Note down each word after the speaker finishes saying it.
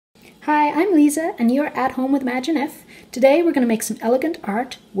Hi, I'm Liza and you're at home with Imagine If. Today we're going to make some elegant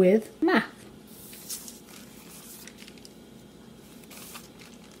art with math.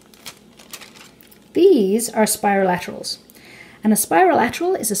 These are spirolaterals. And a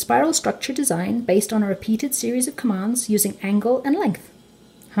spirolateral is a spiral structure design based on a repeated series of commands using angle and length.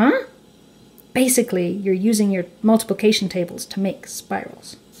 Huh? Basically, you're using your multiplication tables to make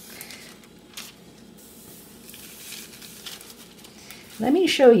spirals. Let me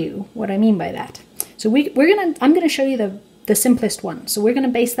show you what I mean by that. So I'm gonna show you the simplest one. So we're gonna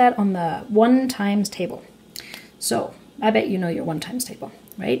base that on the 1 times table. So I bet you know your 1 times table,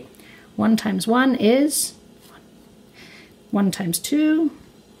 right? 1 times 1 is 1 times 2,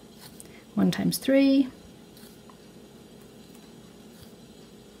 1 times 3,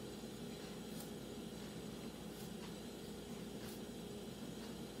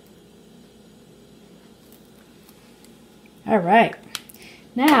 all right.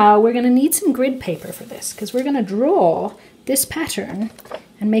 Now we're going to need some grid paper for this because we're going to draw this pattern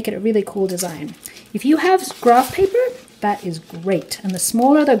and make it a really cool design. If you have graph paper, that is great. And the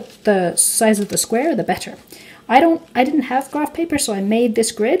smaller the size of the square, the better. I didn't have graph paper, so I made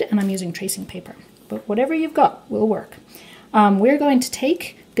this grid and I'm using tracing paper. But whatever you've got will work. We're going to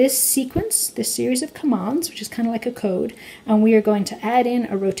take this sequence, this series of commands, which is kind of like a code, and we are going to add in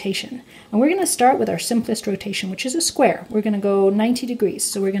a rotation. And we're going to start with our simplest rotation, which is a square. We're going to go 90 degrees.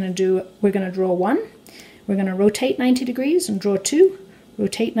 So we're going to draw 1, we're going to rotate 90 degrees and draw 2,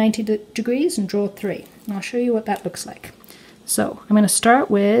 rotate 90 degrees and draw 3. And I'll show you what that looks like. So I'm going to start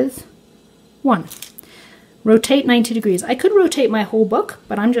with 1. Rotate 90 degrees. I could rotate my whole book,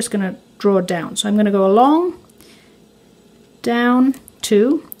 but I'm just going to draw down. So I'm going to go along, down,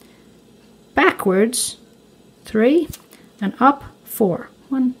 2, backwards, 3, and up, 4.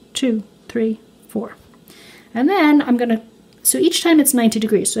 1, 2, 3, 4. And then I'm going to, so each time it's 90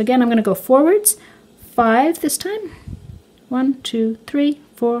 degrees. So again, I'm going to go forwards, 5 this time. 1, 2, 3,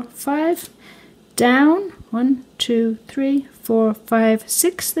 4, 5. Down, 1, 2, 3, 4, 5,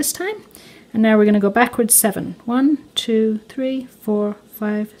 6 this time. And now we're going to go backwards 7. 1, 2, 3, 4,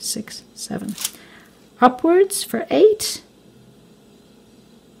 5, 6, 7. Upwards for 8.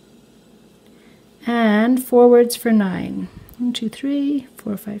 And forwards for 9. 1, 2, 3,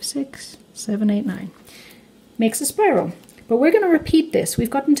 4, 5, 6, 7, 8, 9. Makes a spiral. But we're going to repeat this. We've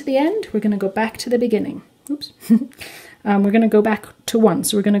gotten to the end. We're going to go back to the beginning. Oops. We're going to go back to 1.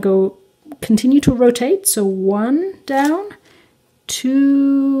 So we're going to continue to rotate. So 1 down,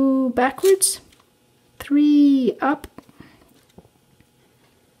 2 backwards, 3 up,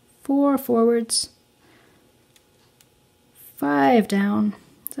 4 forwards, 5 down.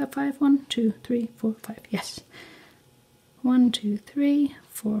 Is that 5? 1, 2, 3, 4, 5. Yes. 1, 2, 3,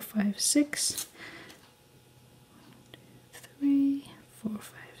 4, 5, 6. 3, 4, 5,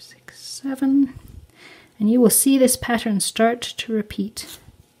 6, 7. And you will see this pattern start to repeat.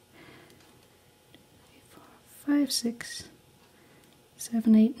 3, 4, 5, 6,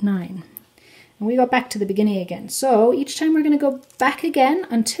 7, 8, 9. And we go back to the beginning again. So each time we're going to go back again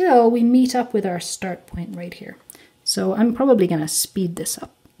until we meet up with our start point right here. So I'm probably going to speed this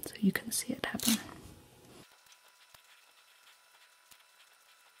up so you can see it happen.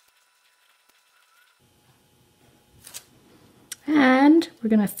 And we're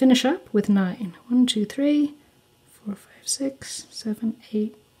going to finish up with 9. 1, 2, 3, 4, 5, 6, 7,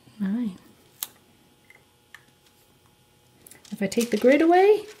 8, 9. If I take the grid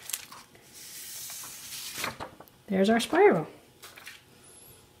away, there's our spiral.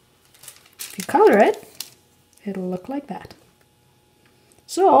 If you color it, it'll look like that.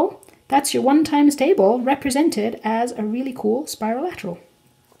 So that's your 1 times table represented as a really cool spirolateral.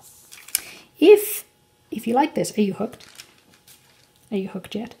 If you like this, are you hooked? Are you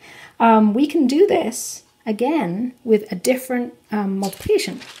hooked yet? We can do this again with a different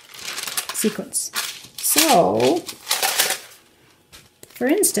multiplication sequence. So, for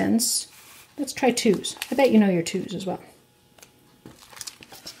instance, let's try 2's. I bet you know your 2's as well.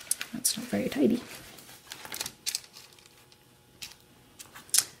 That's not very tidy.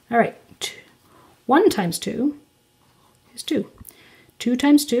 All right, 1 times 2 is 2. 2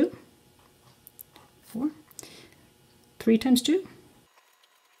 times 2, 4. 3 times 2.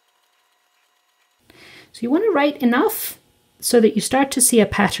 So you want to write enough so that you start to see a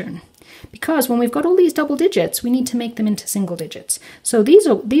pattern. Because when we've got all these double digits, we need to make them into single digits. So these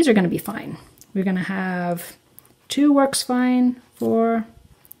are going to be fine. We're going to have 2 works fine, 4,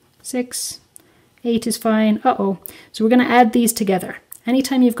 6, 8 is fine. Uh-oh. So we're going to add these together.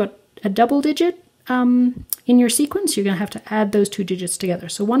 Anytime you've got a double digit in your sequence, you're going to have to add those 2 digits together.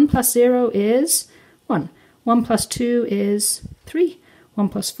 So 1 plus 0 is 1. 1 plus 2 is 3. 1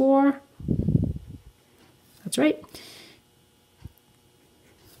 plus 4. That's right.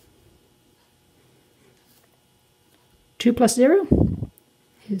 Two plus 0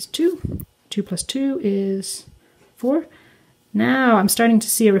 is 2. 2 plus 2 is 4. Now I'm starting to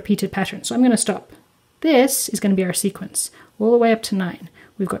see a repeated pattern, so I'm going to stop. This is going to be our sequence, all the way up to 9.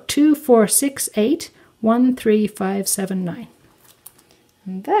 We've got 2, 4, 6, 8, 1, 3, 5, 7, 9.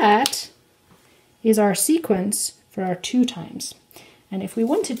 And that is our sequence for our 2 times. And if we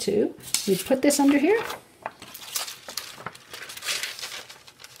wanted to, we'd put this under here,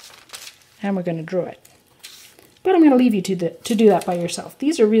 and we're going to draw it. But I'm going to leave you to do that by yourself.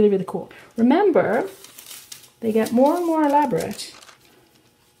 These are really, really cool. Remember, they get more and more elaborate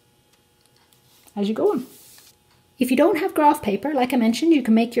as you go on. If you don't have graph paper, like I mentioned, you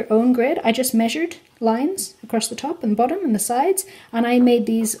can make your own grid. I just measured lines across the top and bottom and the sides, and I made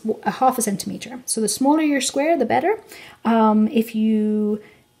these 1/2 centimeter. So the smaller your square, the better. If you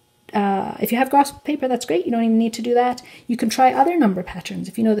have graph paper, that's great. You don't even need to do that. You can try other number patterns.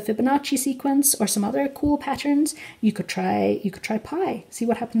 If you know the Fibonacci sequence or some other cool patterns, you could try pi. See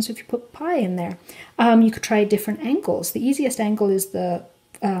what happens if you put pi in there. You could try different angles. The easiest angle is the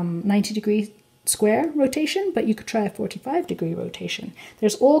 90-degree square rotation, but you could try a 45-degree rotation.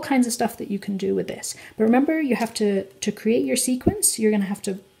 There's all kinds of stuff that you can do with this. But remember, you have to create your sequence, you're going to have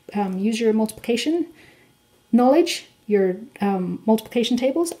to use your multiplication knowledge, your multiplication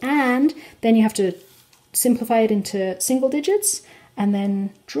tables, and then you have to simplify it into single digits and then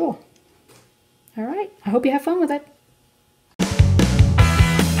draw. All right, I hope you have fun with it.